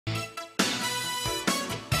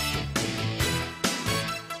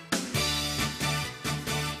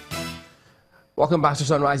Welcome back to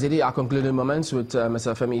Sunrise AD, our concluding moments with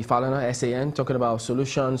Mr. Femi Falana, SAN, talking about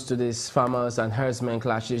solutions to these farmers and herdsmen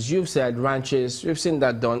clashes. You've said ranches, we've seen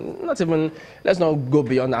that done, let's not go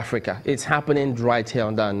beyond Africa. It's happening right here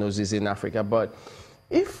under our noses in Africa. But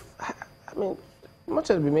much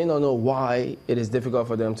as we may not know why it is difficult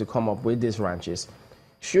for them to come up with these ranches,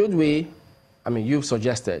 should we, you've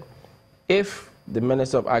suggested, if the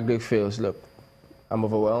Minister of Agri feels, look, I'm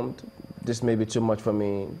overwhelmed, this may be too much for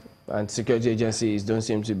me, and security agencies don't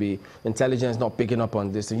seem to be, intelligence not picking up on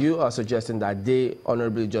this, and you are suggesting that they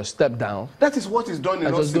honorably just step down. That is what is done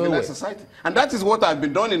in our civilized society. And that is what has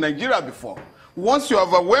been done in Nigeria before. Once you're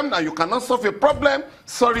overwhelmed and you cannot solve a problem,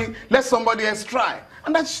 sorry, let somebody else try.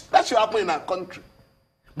 And that should happen in our country.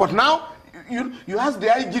 But now, you ask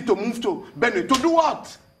the IG to move to Benue. To do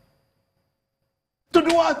what? To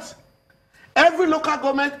do what? Every local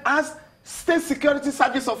government has state security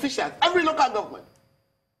service officials. Every local government.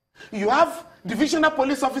 You have divisional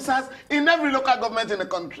police officers in every local government in the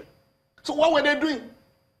country. So what were they doing?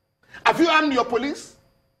 Have you armed your police?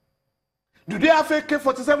 Do they have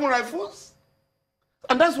AK-47 rifles?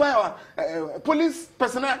 And that's why our police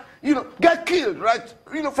personnel, get killed, right?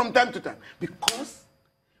 From time to time. Because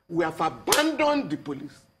we have abandoned the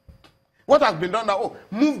police. What has been done now? Oh,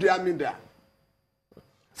 move the army there.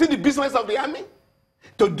 See the business of the army?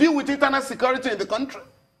 To deal with internal security in the country.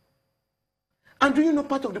 And do you know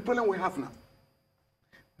part of the problem we have now?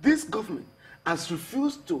 This government has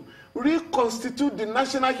refused to reconstitute the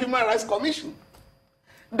National Human Rights Commission.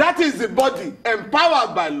 That is the body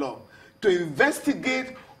empowered by law to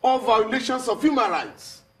investigate all violations of human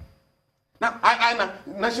rights. Now,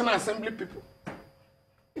 National Assembly people,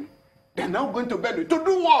 they're now going to Benue. To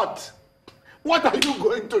do what? What are you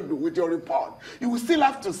going to do with your report? You will still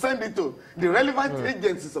have to send it to the relevant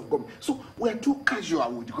agencies of government. So we're too casual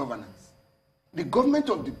with governance. The government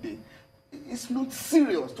of the day is not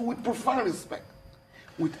serious with profound respect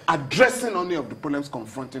with addressing any of the problems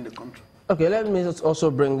confronting the country. Okay, let me just also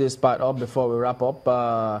bring this part up before we wrap up.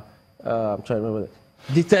 I'm trying to remember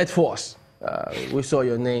the third force. We saw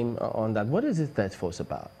your name on that. What is the third force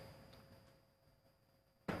about?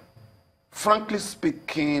 Frankly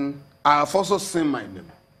speaking, I have also seen my name.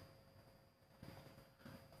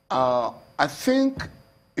 I think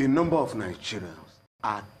a number of Nigerians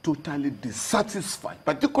are totally dissatisfied,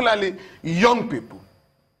 particularly young people,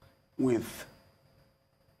 with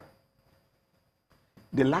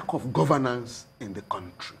the lack of governance in the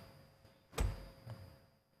country.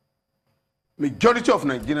 Majority of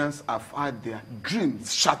Nigerians have had their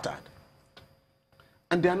dreams shattered,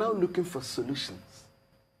 and they are now looking for solutions.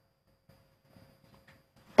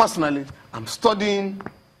 Personally, I'm studying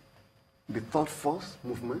the third force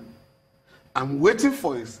movement. I'm waiting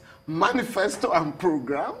for its manifesto and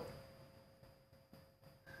program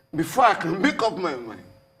before I can make up my mind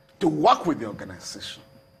to work with the organization.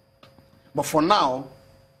 But for now,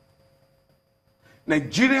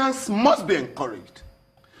 Nigerians must be encouraged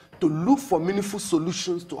to look for meaningful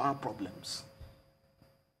solutions to our problems.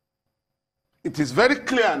 It is very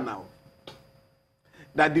clear now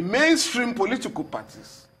that the mainstream political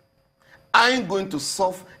parties aren't going to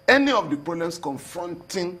solve any of the problems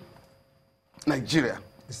confronting Nigeria,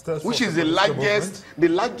 which is the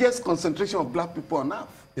largest concentration of black people on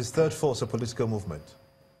earth. Is third force a political movement?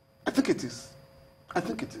 I think it is. I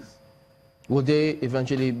think it is. Will they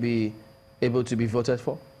eventually be able to be voted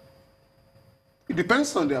for? It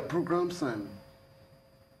depends on their programs and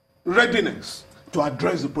readiness to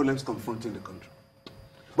address the problems confronting the country.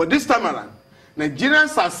 But this time around,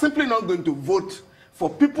 Nigerians are simply not going to vote for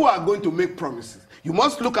people who are going to make promises. You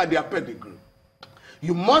must look at their pedigree.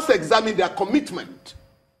 You must examine their commitment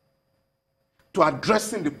to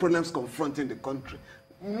addressing the problems confronting the country.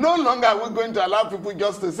 No longer are we going to allow people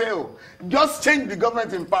just to say, oh, just change the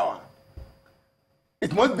government in power.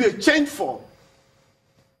 It must be a change for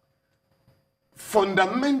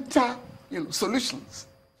fundamental solutions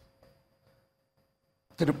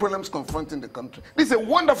to the problems confronting the country. This is a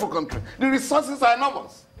wonderful country. The resources are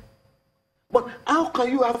enormous. But how can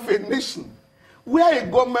you have a nation where a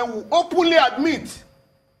government will openly admit,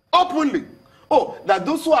 that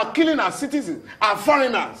those who are killing our citizens are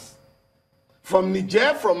foreigners? From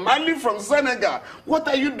Niger, from Mali, from Senegal. What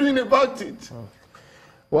are you doing about it?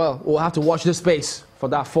 Well, we'll have to watch the space for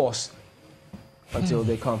that force until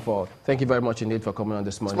they come forward. Thank you very much indeed for coming on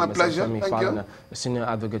this morning. It's my pleasure. Thank you. The Senior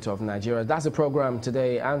Advocate of Nigeria. That's the program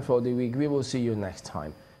today and for the week. We will see you next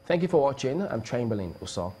time. Thank you for watching. I'm Chamberlain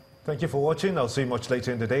Uso. Thank you for watching. I'll see you much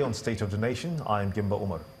later in the day on State of the Nation. I'm Gimba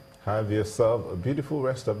Umar. Have yourself a beautiful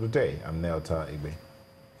rest of the day. I'm Neota Igbe.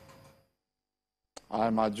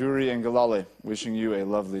 I'm Ajuri Ngalale, wishing you a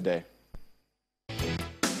lovely day.